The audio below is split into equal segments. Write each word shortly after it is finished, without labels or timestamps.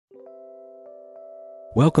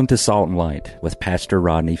Welcome to Salt and Light with Pastor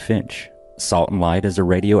Rodney Finch. Salt and Light is a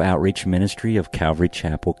radio outreach ministry of Calvary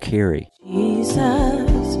Chapel, Cary. Jesus,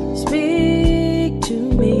 speak to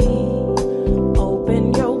me.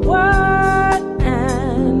 Open your word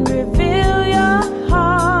and reveal your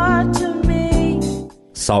heart to me.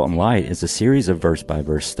 Salt and Light is a series of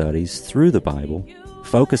verse-by-verse studies through the Bible,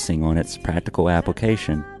 focusing on its practical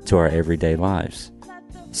application to our everyday lives.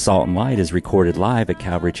 Salt and Light is recorded live at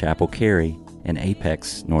Calvary Chapel, Cary in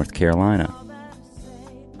Apex, North Carolina.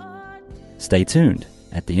 Stay tuned.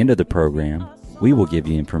 At the end of the program, we will give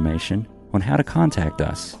you information on how to contact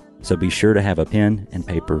us, so be sure to have a pen and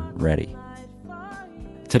paper ready.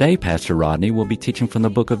 Today, Pastor Rodney will be teaching from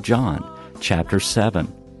the book of John, chapter 7.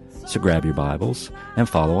 So grab your Bibles and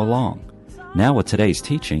follow along. Now with today's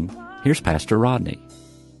teaching, here's Pastor Rodney.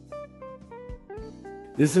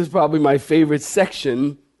 This is probably my favorite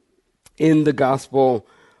section in the Gospel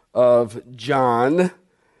of John.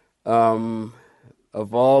 Of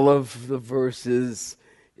all of the verses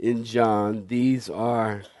in John, these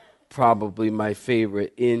are probably my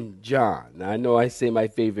favorite in John. Now, I know I say my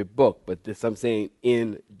favorite book, but this I'm saying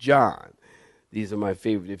in John. These are my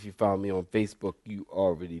favorite. If you follow me on Facebook, you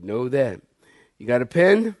already know that. You got a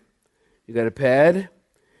pen? You got a pad?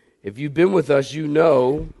 If you've been with us, you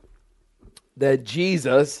know that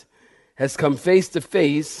Jesus has come face to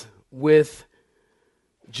face with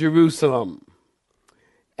Jerusalem.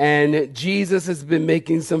 And Jesus has been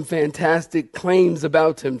making some fantastic claims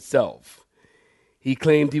about himself. He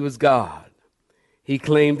claimed he was God. He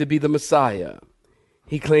claimed to be the Messiah.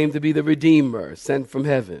 He claimed to be the Redeemer sent from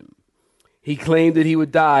heaven. He claimed that he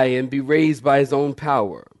would die and be raised by his own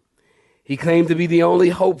power. He claimed to be the only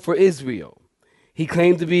hope for Israel. He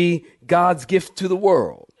claimed to be God's gift to the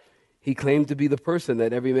world. He claimed to be the person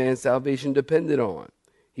that every man's salvation depended on.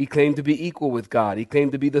 He claimed to be equal with God. He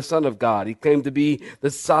claimed to be the Son of God. He claimed to be the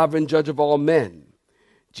sovereign judge of all men.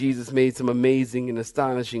 Jesus made some amazing and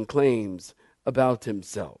astonishing claims about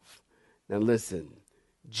himself. Now listen,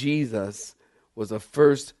 Jesus was a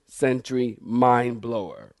first century mind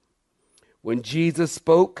blower. When Jesus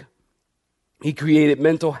spoke, he created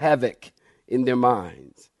mental havoc in their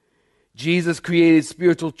minds. Jesus created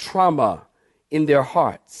spiritual trauma in their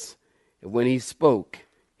hearts. And when he spoke,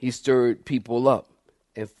 he stirred people up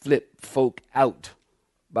and flipped folk out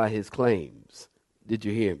by his claims. Did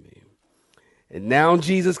you hear me? And now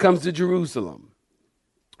Jesus comes to Jerusalem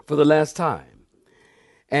for the last time.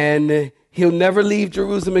 And he'll never leave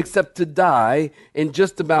Jerusalem except to die in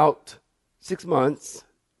just about 6 months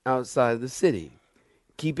outside of the city.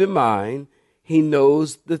 Keep in mind, he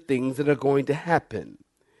knows the things that are going to happen.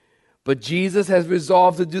 But Jesus has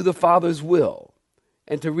resolved to do the Father's will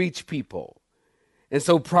and to reach people. And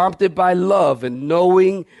so prompted by love and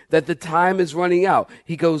knowing that the time is running out,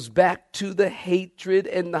 he goes back to the hatred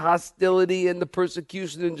and the hostility and the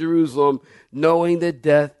persecution in Jerusalem, knowing that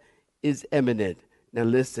death is imminent. Now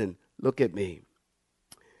listen, look at me.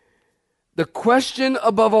 The question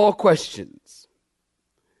above all questions,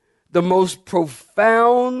 the most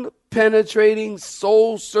profound, penetrating,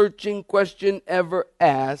 soul-searching question ever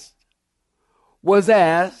asked, was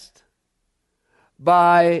asked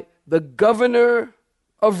by the governor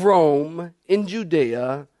of Rome in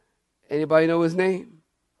Judea. Anybody know his name?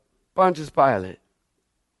 Pontius Pilate.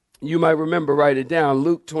 You might remember, write it down,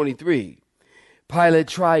 Luke 23. Pilate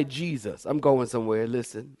tried Jesus. I'm going somewhere,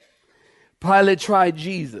 listen. Pilate tried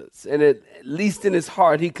Jesus, and at least in his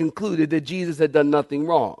heart, he concluded that Jesus had done nothing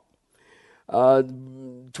wrong.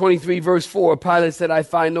 23 verse 4, Pilate said, I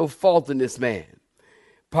find no fault in this man.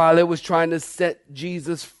 Pilate was trying to set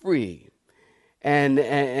Jesus free. And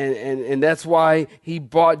that's why he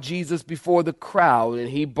brought Jesus before the crowd, and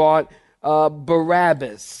he brought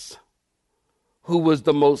Barabbas, who was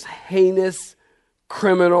the most heinous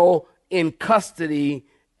criminal in custody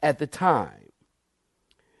at the time,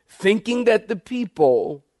 thinking that the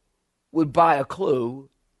people would buy a clue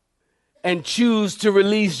and choose to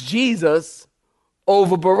release Jesus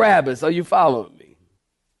over Barabbas. Are you following me?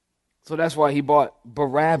 So that's why he brought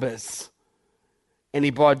Barabbas and he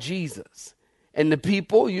brought Jesus. And the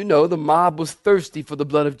people, you know, the mob was thirsty for the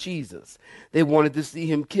blood of Jesus. They wanted to see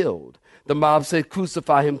him killed. The mob said,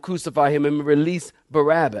 crucify him, and release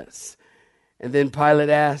Barabbas. And then Pilate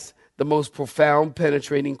asked the most profound,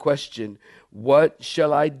 penetrating question, what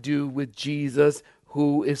shall I do with Jesus,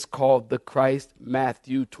 who is called the Christ?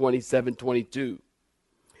 Matthew 27:22.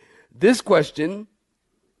 This question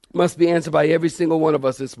must be answered by every single one of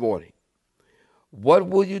us this morning. What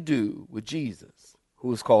will you do with Jesus,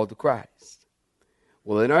 who is called the Christ?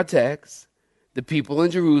 Well, in our text, the people in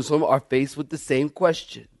Jerusalem are faced with the same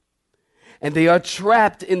question. And they are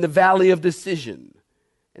trapped in the valley of decision.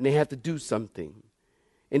 and they have to do something.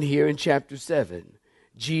 And here in chapter 7,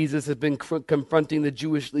 Jesus has been confronting the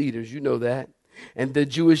Jewish leaders. You know that. And the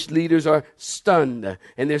Jewish leaders are stunned,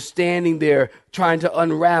 and they're standing there trying to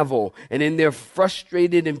unravel. And in their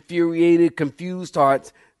frustrated, infuriated, confused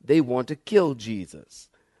hearts, they want to kill Jesus.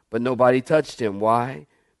 But nobody touched him. Why?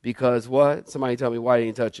 Because what? Somebody tell me why they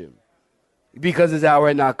didn't touch him. Because his hour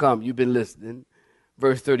had not come. You've been listening.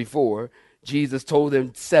 Verse 34. Jesus told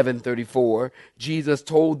them, 7:34, Jesus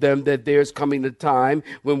told them that there's coming a time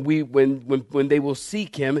when they will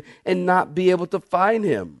seek him and not be able to find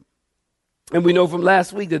him. And we know from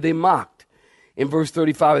last week that they mocked in verse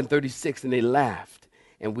 35 and 36, and they laughed.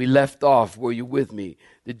 And we left off, were you with me?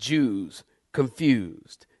 The Jews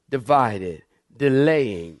confused, divided,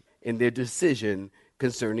 delaying in their decision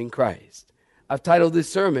concerning Christ. I've titled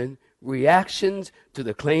this sermon, Reactions to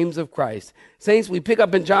the Claims of Christ. Saints, we pick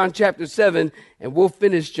up in John chapter 7, and we'll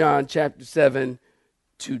finish John chapter 7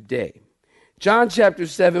 today. John chapter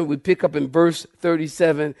 7, we pick up in verse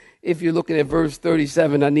 37. If you're looking at verse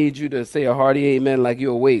 37, I need you to say a hearty amen like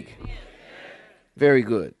you're awake. Very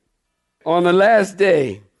good. On the last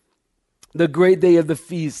day, the great day of the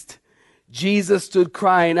feast, Jesus stood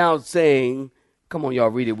crying out, saying, come on, y'all,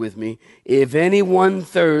 read it with me. If anyone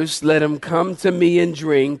thirsts, let him come to me and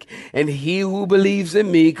drink. And he who believes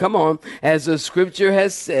in me, come on, as the scripture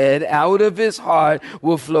has said, out of his heart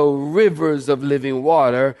will flow rivers of living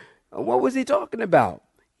water. What was he talking about?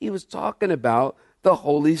 He was talking about the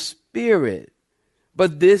Holy Spirit.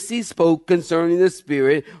 But this he spoke concerning the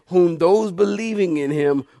Spirit, whom those believing in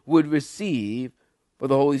him would receive. For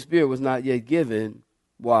the Holy Spirit was not yet given.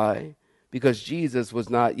 Why? Because Jesus was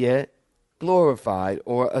not yet glorified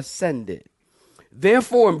or ascended.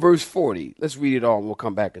 Therefore, in verse 40, let's read it all and we'll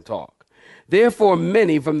come back and talk. Therefore,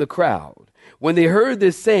 many from the crowd, when they heard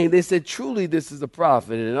this saying, they said, truly this is a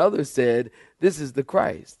prophet. And others said, this is the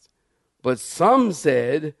Christ. But some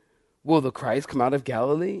said, will the Christ come out of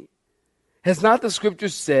Galilee? Has not the scripture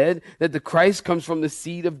said that the Christ comes from the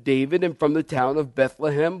seed of David and from the town of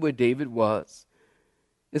Bethlehem where David was?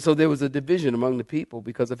 And so there was a division among the people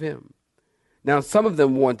because of him. Now, some of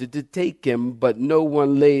them wanted to take him, but no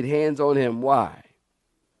one laid hands on him. Why?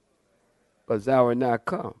 Because his hour had not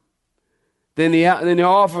come. Then the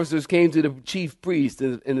officers came to the chief priests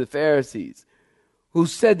and the Pharisees, who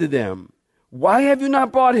said to them, why have you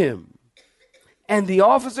not brought him? And the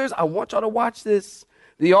officers, I want y'all to watch this.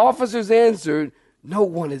 The officers answered, no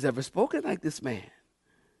one has ever spoken like this man.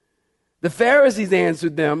 The Pharisees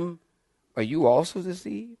answered them, are you also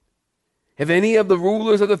deceived? Have any of the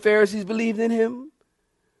rulers of the Pharisees believed in him?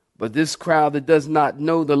 But this crowd that does not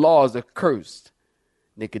know the laws are cursed.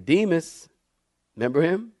 Nicodemus, remember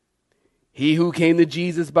him? He who came to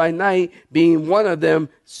Jesus by night, being one of them,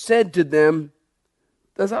 said to them,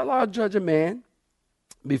 does our law judge a man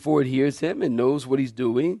before it hears him and knows what he's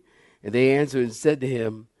doing? And they answered and said to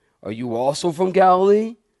him, are you also from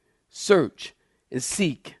Galilee? Search and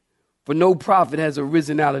seek, for no prophet has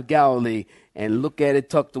arisen out of Galilee. And look at it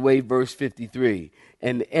tucked away, verse 53.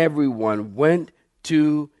 And everyone went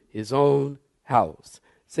to his own house.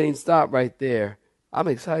 Saying, stop right there. I'm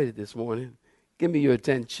excited this morning. Give me your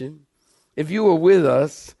attention. If you were with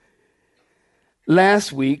us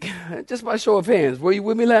last week, just by show of hands, were you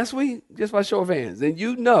with me last week? Just by show of hands. And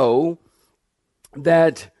you know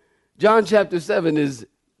that John chapter 7 is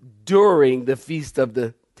during the Feast of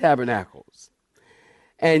the Tabernacles.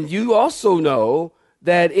 And you also know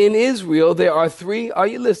that in Israel there are three, are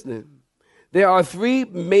you listening? There are three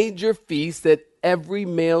major feasts that every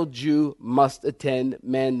male Jew must attend,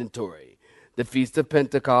 mandatory. The Feast of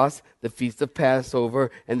Pentecost, the Feast of Passover,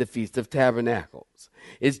 and the Feast of Tabernacles.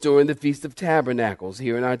 It's during the Feast of Tabernacles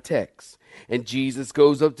here in our text. And Jesus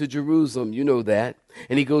goes up to Jerusalem, you know that.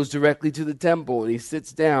 And he goes directly to the temple and he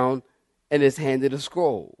sits down and is handed a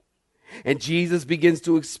scroll. And Jesus begins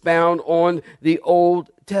to expound on the Old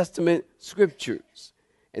Testament scriptures.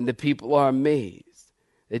 And the people are amazed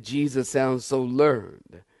that Jesus sounds so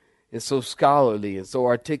learned and so scholarly and so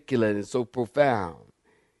articulate and so profound.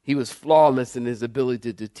 He was flawless in his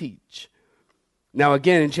ability to teach. Now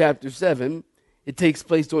again, in chapter 7, it takes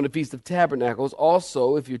place during the Feast of Tabernacles.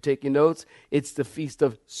 Also, if you're taking notes, it's the Feast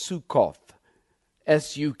of Sukkoth.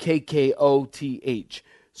 S-U-K-K-O-T-H.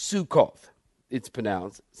 Sukkoth, it's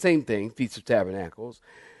pronounced. Same thing, Feast of Tabernacles.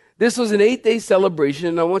 This was an 8-day celebration,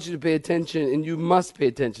 and I want you to pay attention, and you must pay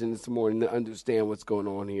attention this morning to understand what's going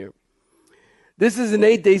on here. This is an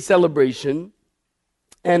 8-day celebration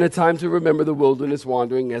and a time to remember the wilderness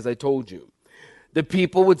wandering, as I told you. The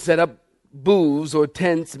people would set up booths or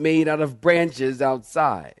tents made out of branches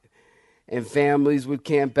outside. And families would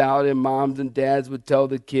camp out, and moms and dads would tell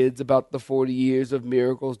the kids about the 40 years of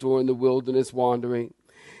miracles during the wilderness wandering,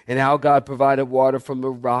 and how God provided water from a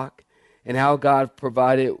rock, and how God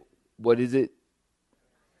provided,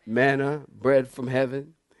 manna, bread from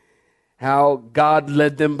heaven. How God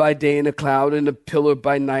led them by day in a cloud and a pillar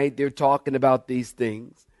by night. They're talking about these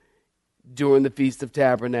things during the Feast of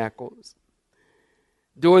Tabernacles.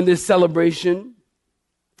 During this celebration,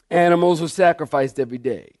 animals were sacrificed every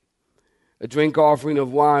day. A drink offering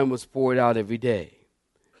of wine was poured out every day.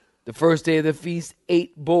 The first day of the feast,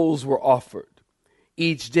 8 bulls were offered.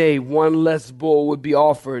 Each day, 1 less bull would be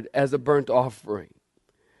offered as a burnt offering.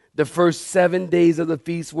 The first 7 days of the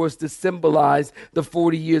feast was to symbolize the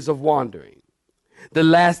 40 years of wandering. The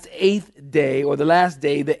last 8th day, or the last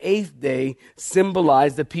day, the 8th day,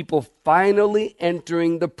 symbolized the people finally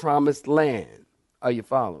entering the promised land. Are you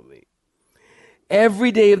following me?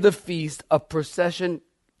 Every day of the feast, a procession.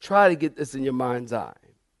 Try to get this in your mind's eye.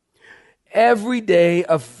 Every day,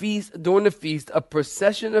 during the feast, a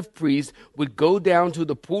procession of priests would go down to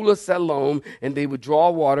the pool of Siloam, and they would draw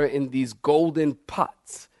water in these golden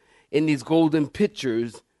pots, in these golden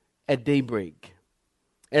pitchers at daybreak.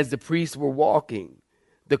 As the priests were walking,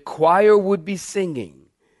 the choir would be singing.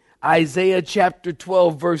 Isaiah chapter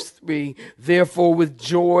 12, verse 3, "Therefore with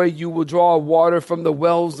joy you will draw water from the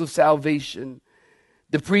wells of salvation."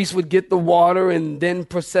 The priests would get the water and then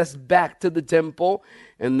process back to the temple.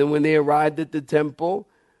 And then when they arrived at the temple,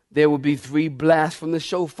 there would be 3 blasts from the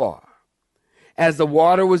shofar. As the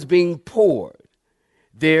water was being poured,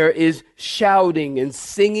 there is shouting and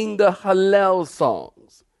singing the Hallel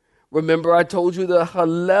songs. Remember, I told you the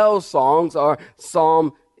Hallel songs are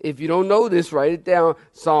if you don't know this, write it down.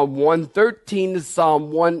 Psalm 113 to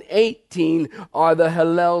Psalm 118 are the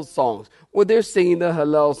Hallel songs. Well, they're singing the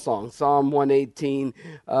Hallel song, Psalm 118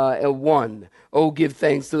 and 1. "Oh, give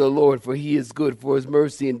thanks to the Lord, for he is good, for his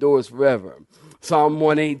mercy endures forever." Psalm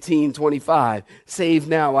 118:25, "Save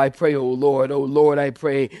now, I pray, O Lord. O Lord, I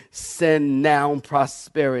pray, send now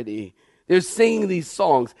prosperity." They're singing these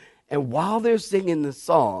songs. And while they're singing the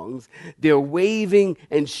songs, they're waving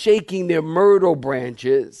and shaking their myrtle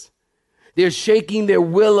branches. They're shaking their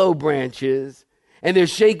willow branches. And they're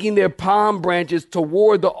shaking their palm branches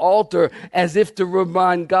toward the altar as if to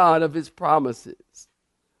remind God of his promises.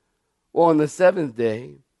 Well, on the 7th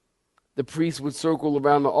day, the priest would circle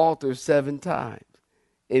around the altar 7 times.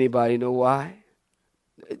 Anybody know why?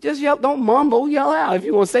 Just yell, don't mumble, yell out. If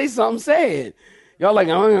you want to say something, say it. Y'all like,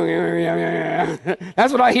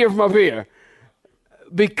 that's what I hear from up here.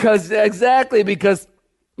 Because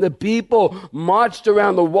the people marched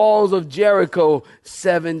around the walls of Jericho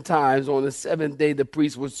 7 times. On the 7th day, the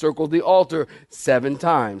priest would circle the altar 7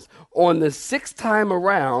 times. On the 6th time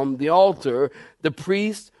around the altar, the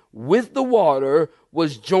priest with the water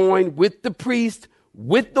was joined with the priest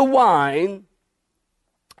with the wine,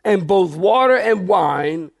 and both water and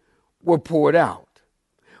wine were poured out.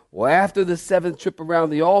 Well, after the 7th trip around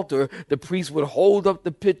the altar, the priest would hold up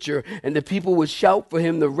the pitcher, and the people would shout for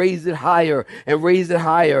him to raise it higher and raise it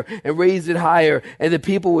higher and raise it higher. And the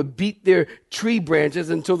people would beat their tree branches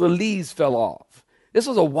until the leaves fell off. This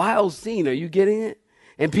was a wild scene. Are you getting it?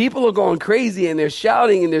 And people are going crazy, and they're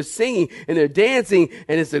shouting, and they're singing, and they're dancing.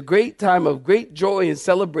 And it's a great time of great joy and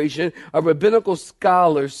celebration. A rabbinical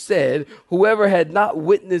scholar said, whoever had not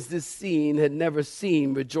witnessed this scene had never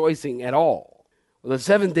seen rejoicing at all. Well, the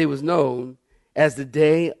 7th day was known as the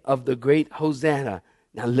day of the great Hosanna.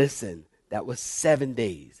 Now listen, that was 7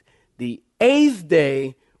 days. The 8th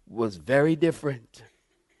day was very different.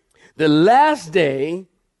 The last day,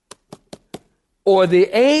 or the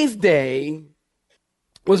 8th day,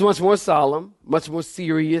 was much more solemn, much more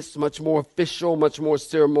serious, much more official, much more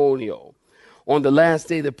ceremonial. On the last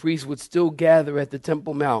day, the priests would still gather at the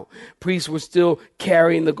Temple Mount. Priests were still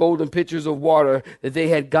carrying the golden pitchers of water that they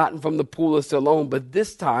had gotten from the pool of Siloam, but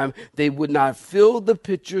this time they would not fill the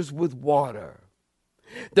pitchers with water.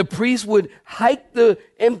 The priests would hike the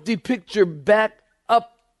empty pitcher back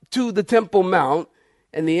up to the Temple Mount,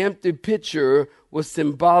 and the empty pitcher was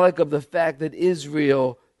symbolic of the fact that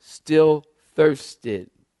Israel still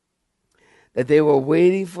thirsted, that they were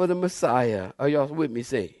waiting for the Messiah. Are y'all with me,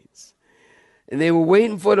 saints? And they were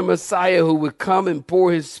waiting for the Messiah who would come and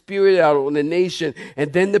pour his spirit out on the nation.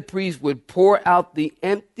 And then the priest would pour out the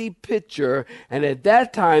empty pitcher. And at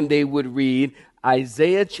that time they would read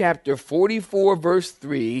Isaiah chapter 44 verse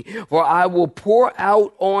 3. "For I will pour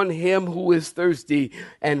out on him who is thirsty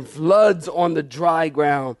and floods on the dry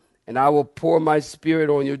ground. And I will pour my spirit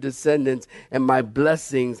on your descendants and my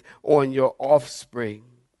blessings on your offspring."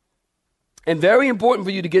 And very important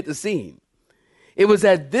for you to get the scene. It was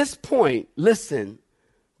at this point, listen,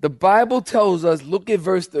 The Bible tells us, look at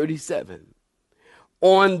verse 37.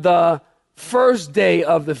 On the first day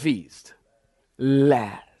of the feast,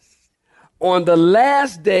 last. On the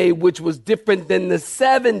last day, which was different than the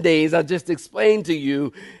 7 days I just explained to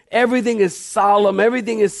you, everything is solemn,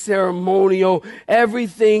 everything is ceremonial,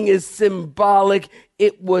 everything is symbolic.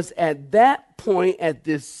 It was at that point, at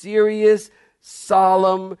this serious,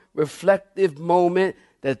 solemn, reflective moment,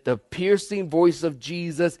 that the piercing voice of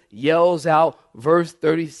Jesus yells out, verse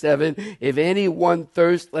 37, if anyone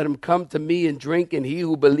thirsts, let him come to me and drink, and he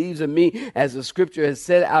who believes in me, as the scripture has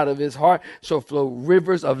said, out of his heart shall flow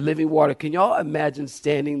rivers of living water. Can y'all imagine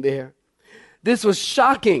standing there? This was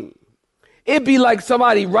shocking. It'd be like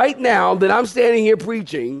somebody right now that I'm standing here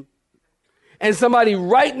preaching, and somebody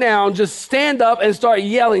right now just stand up and start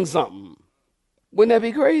yelling something. Wouldn't that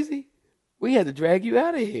be crazy? We had to drag you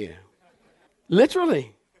out of here.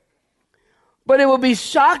 Literally. But it would be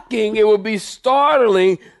shocking. It would be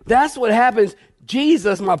startling. That's what happens.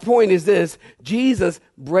 Jesus, my point is this, Jesus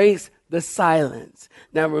breaks the silence.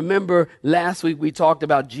 Now remember, last week we talked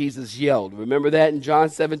about Jesus yelled. Remember that in John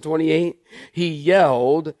 7:28? He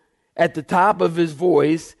yelled at the top of his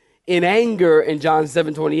voice in anger in John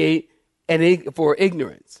 7:28 and for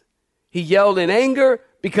ignorance. He yelled in anger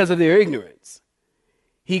because of their ignorance.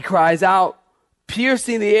 He cries out,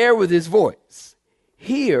 piercing the air with his voice.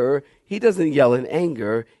 Here, he doesn't yell in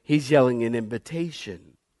anger. He's yelling in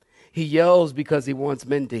invitation. He yells because he wants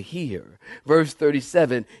men to hear. Verse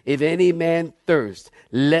 37, if any man thirst,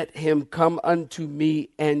 let him come unto me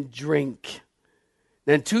and drink.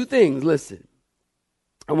 Now, two things, listen,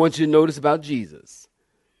 I want you to notice about Jesus.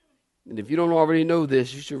 And if you don't already know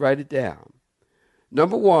this, you should write it down.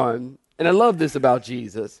 Number one, and I love this about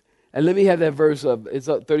Jesus, and let me have that verse up. It's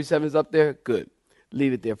up, 37 is up there? Good.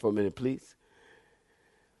 Leave it there for a minute, please.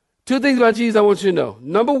 Two things about Jesus I want you to know.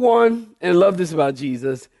 Number one, and I love this about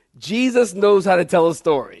Jesus, Jesus knows how to tell a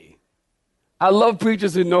story. I love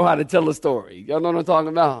preachers who know how to tell a story. Y'all know what I'm talking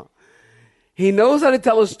about? He knows how to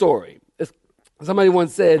tell a story. Somebody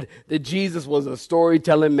once said that Jesus was a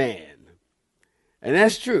storytelling man. And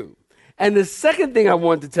that's true. And the second thing I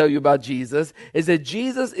want to tell you about Jesus is that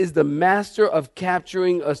Jesus is the master of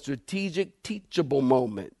capturing a strategic, teachable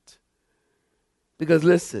moment. Because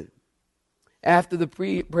listen, after the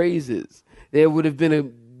praises, there would have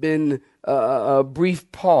been a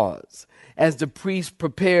brief pause as the priests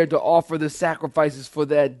prepared to offer the sacrifices for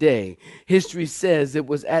that day. History says it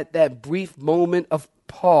was at that brief moment of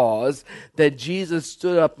pause that Jesus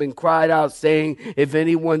stood up and cried out, saying, if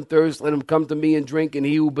anyone thirsts, let him come to me and drink, and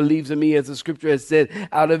he who believes in me, as the scripture has said,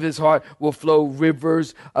 out of his heart will flow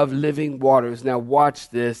rivers of living waters. Now watch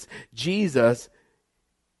this. Jesus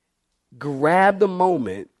grabbed a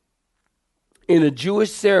moment in a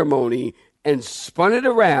Jewish ceremony and spun it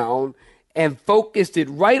around and focused it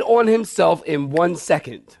right on himself in 1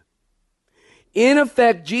 second. In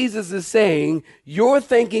effect, Jesus is saying, you're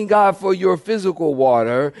thanking God for your physical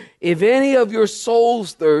water. If any of your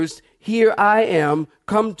souls thirst, here I am,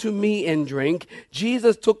 come to me and drink.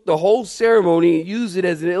 Jesus took the whole ceremony and used it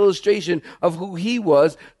as an illustration of who he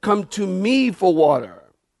was. Come to me for water.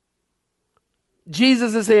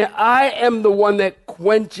 Jesus is saying, I am the one that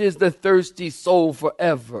quenches the thirsty soul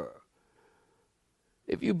forever.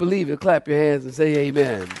 If you believe it, clap your hands and say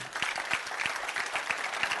amen.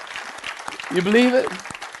 You believe it?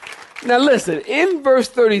 Now listen, in verse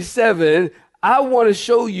 37, I want to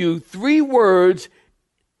show you 3 words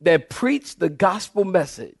that preach the gospel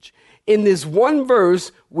message. In this one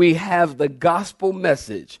verse, we have the gospel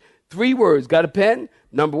message. 3 words. Got a pen?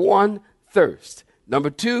 Number 1, thirst. Number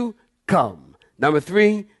 2, come. Number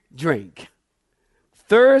 3, drink.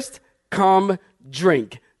 Thirst, come,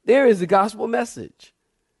 drink. There is the gospel message.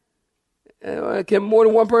 Can more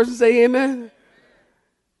than one person say amen?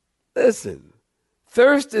 Listen,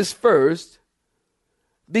 thirst is first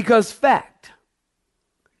because fact.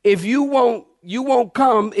 If you won't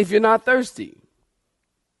come if you're not thirsty.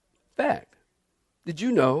 Fact. Did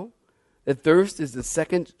you know that thirst is the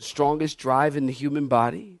second strongest drive in the human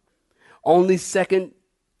body? Only second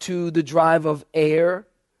to the drive of air,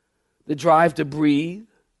 the drive to breathe.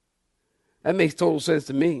 That makes total sense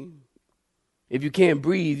to me. If you can't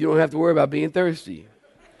breathe, you don't have to worry about being thirsty.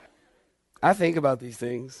 I think about these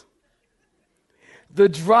things. The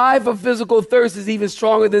drive of physical thirst is even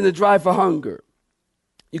stronger than the drive for hunger.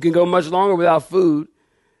 You can go much longer without food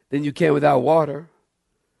than you can without water.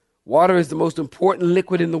 Water is the most important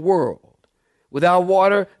liquid in the world. Without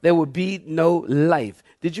water, there would be no life.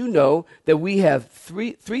 Did you know that we have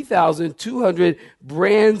 3,200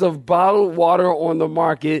 brands of bottled water on the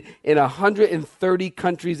market in 130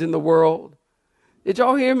 countries in the world? Did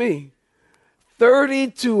y'all hear me?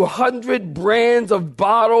 3,200 brands of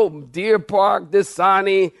bottle, Deer Park,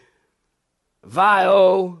 Dasani,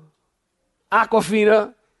 Vio,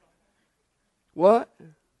 Aquafina. What?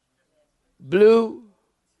 Blue.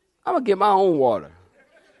 I'm going to get my own water.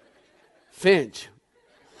 Finch.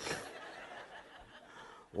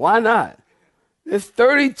 Why not? There's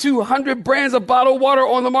 3,200 brands of bottled water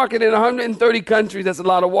on the market in 130 countries. That's a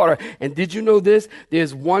lot of water. And did you know this?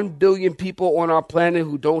 There's 1 billion people on our planet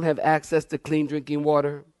who don't have access to clean drinking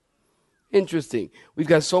water. Interesting. We've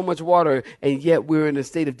got so much water, and yet we're in a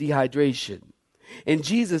state of dehydration. In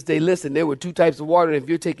Jesus' day, listen, there were 2 types of water. And if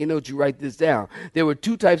you're taking notes, you write this down. There were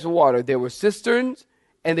 2 types of water. There were cisterns,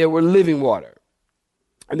 and there were living water.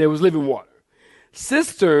 And there was living water.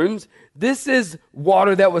 Cisterns, this is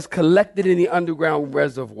water that was collected in the underground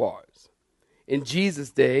reservoirs. In Jesus'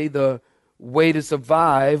 day, the way to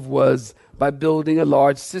survive was by building a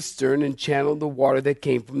large cistern and channel the water that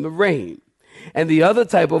came from the rain. And the other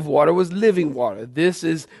type of water was living water. This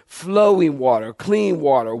is flowing water, clean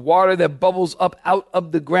water, water that bubbles up out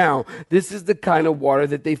of the ground. This is the kind of water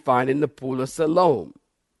that they find in the pool of Siloam.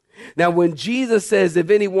 Now, when Jesus says, if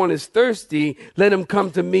anyone is thirsty, let him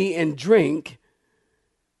come to me and drink.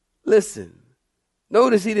 Listen,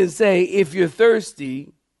 notice he didn't say, if you're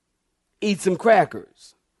thirsty, eat some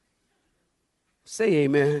crackers. Say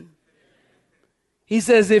amen. He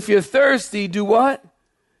says, if you're thirsty, do what?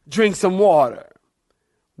 Drink some water.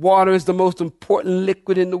 Water is the most important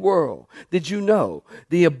liquid in the world. Did you know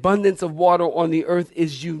the abundance of water on the earth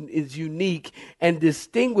is unique and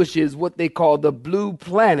distinguishes what they call the blue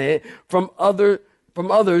planet from others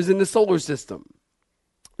in the solar system?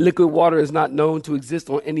 Liquid water is not known to exist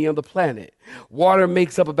on any other planet. Water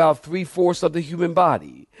makes up about 3/4 of the human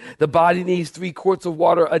body. The body needs 3 quarts of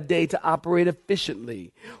water a day to operate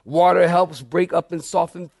efficiently. Water helps break up and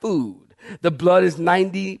soften food. The blood is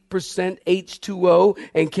 90% H2O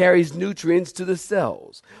and carries nutrients to the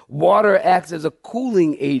cells. Water acts as a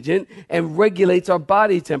cooling agent and regulates our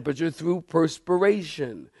body temperature through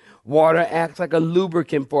perspiration. Water acts like a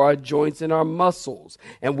lubricant for our joints and our muscles.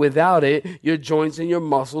 And without it, your joints and your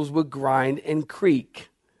muscles would grind and creak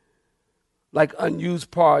like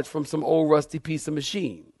unused parts from some old rusty piece of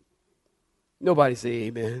machine. Nobody say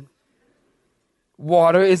amen.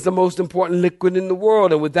 Water is the most important liquid in the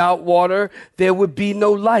world, and without water, there would be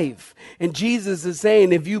no life. And Jesus is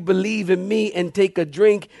saying, if you believe in me and take a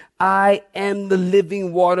drink, I am the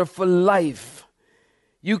living water for life.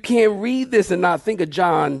 You can't read this and not think of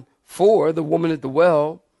John 4, the woman at the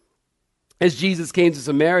well. As Jesus came to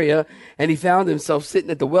Samaria and he found himself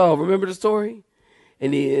sitting at the well. Remember the story?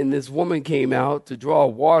 And this woman came out to draw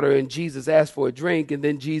water, and Jesus asked for a drink. And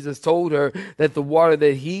then Jesus told her that the water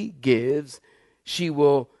that he gives, she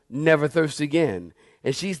will never thirst again.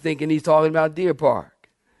 And she's thinking he's talking about Deer Park.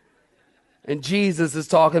 And Jesus is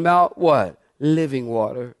talking about what? Living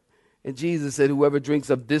water. And Jesus said, whoever drinks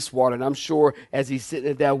of this water, and I'm sure as he's sitting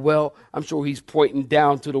at that well, I'm sure he's pointing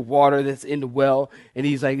down to the water that's in the well. And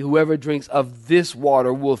he's like, whoever drinks of this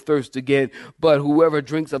water will thirst again. But whoever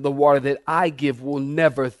drinks of the water that I give will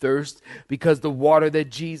never thirst, because the water that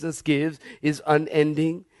Jesus gives is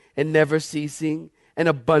unending and never ceasing and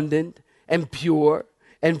abundant and pure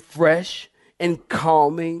and fresh and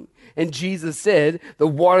calming. And Jesus said, the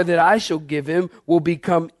water that I shall give him will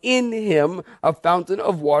become in him a fountain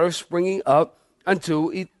of water springing up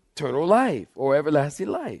unto eternal life or everlasting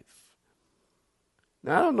life.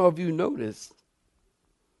 Now, I don't know if you noticed,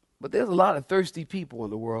 but there's a lot of thirsty people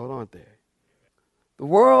in the world, aren't there? The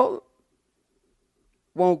world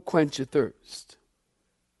won't quench your thirst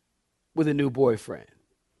with a new boyfriend.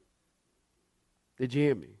 Did you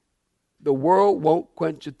hear me? The world won't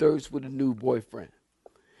quench your thirst with a new boyfriend.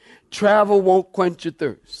 Travel won't quench your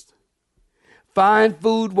thirst. Fine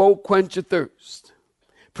food won't quench your thirst.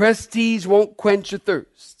 Prestige won't quench your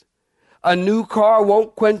thirst. A new car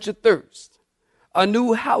won't quench your thirst. A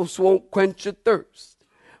new house won't quench your thirst.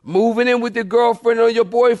 Moving in with your girlfriend or your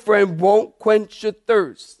boyfriend won't quench your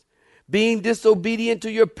thirst. Being disobedient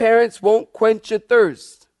to your parents won't quench your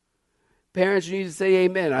thirst. Parents, you need to say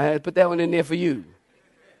amen. I had to put that one in there for you.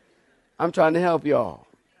 I'm trying to help y'all.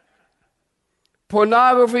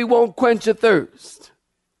 Pornography won't quench your thirst.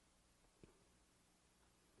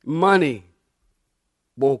 Money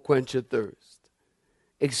won't quench your thirst.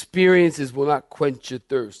 Experiences will not quench your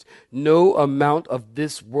thirst. No amount of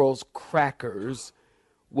this world's crackers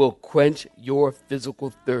will quench your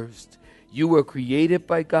physical thirst. You were created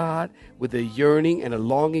by God with a yearning and a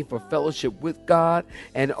longing for fellowship with God,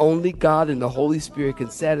 and only God and the Holy Spirit can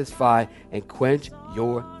satisfy and quench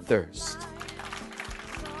your thirst.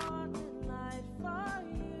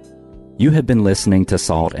 You have been listening to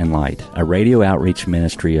Salt and Light, a radio outreach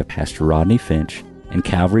ministry of Pastor Rodney Finch and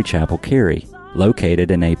Calvary Chapel, Cary,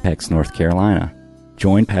 located in Apex, North Carolina.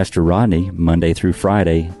 Join Pastor Rodney Monday through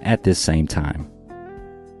Friday at this same time.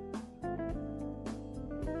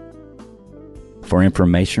 For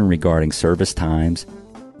information regarding service times,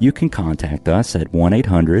 you can contact us at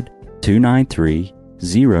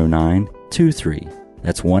 1-800-293-0923.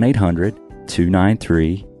 That's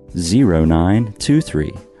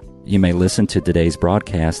 1-800-293-0923. You may listen to today's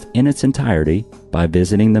broadcast in its entirety by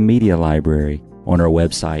visiting the media library on our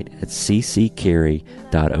website at cccary.org.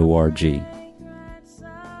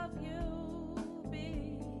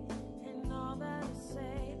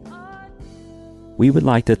 We would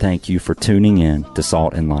like to thank you for tuning in to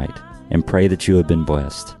Salt and Light and pray that you have been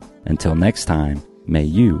blessed. Until next time, may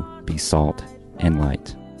you be salt and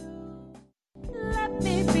light.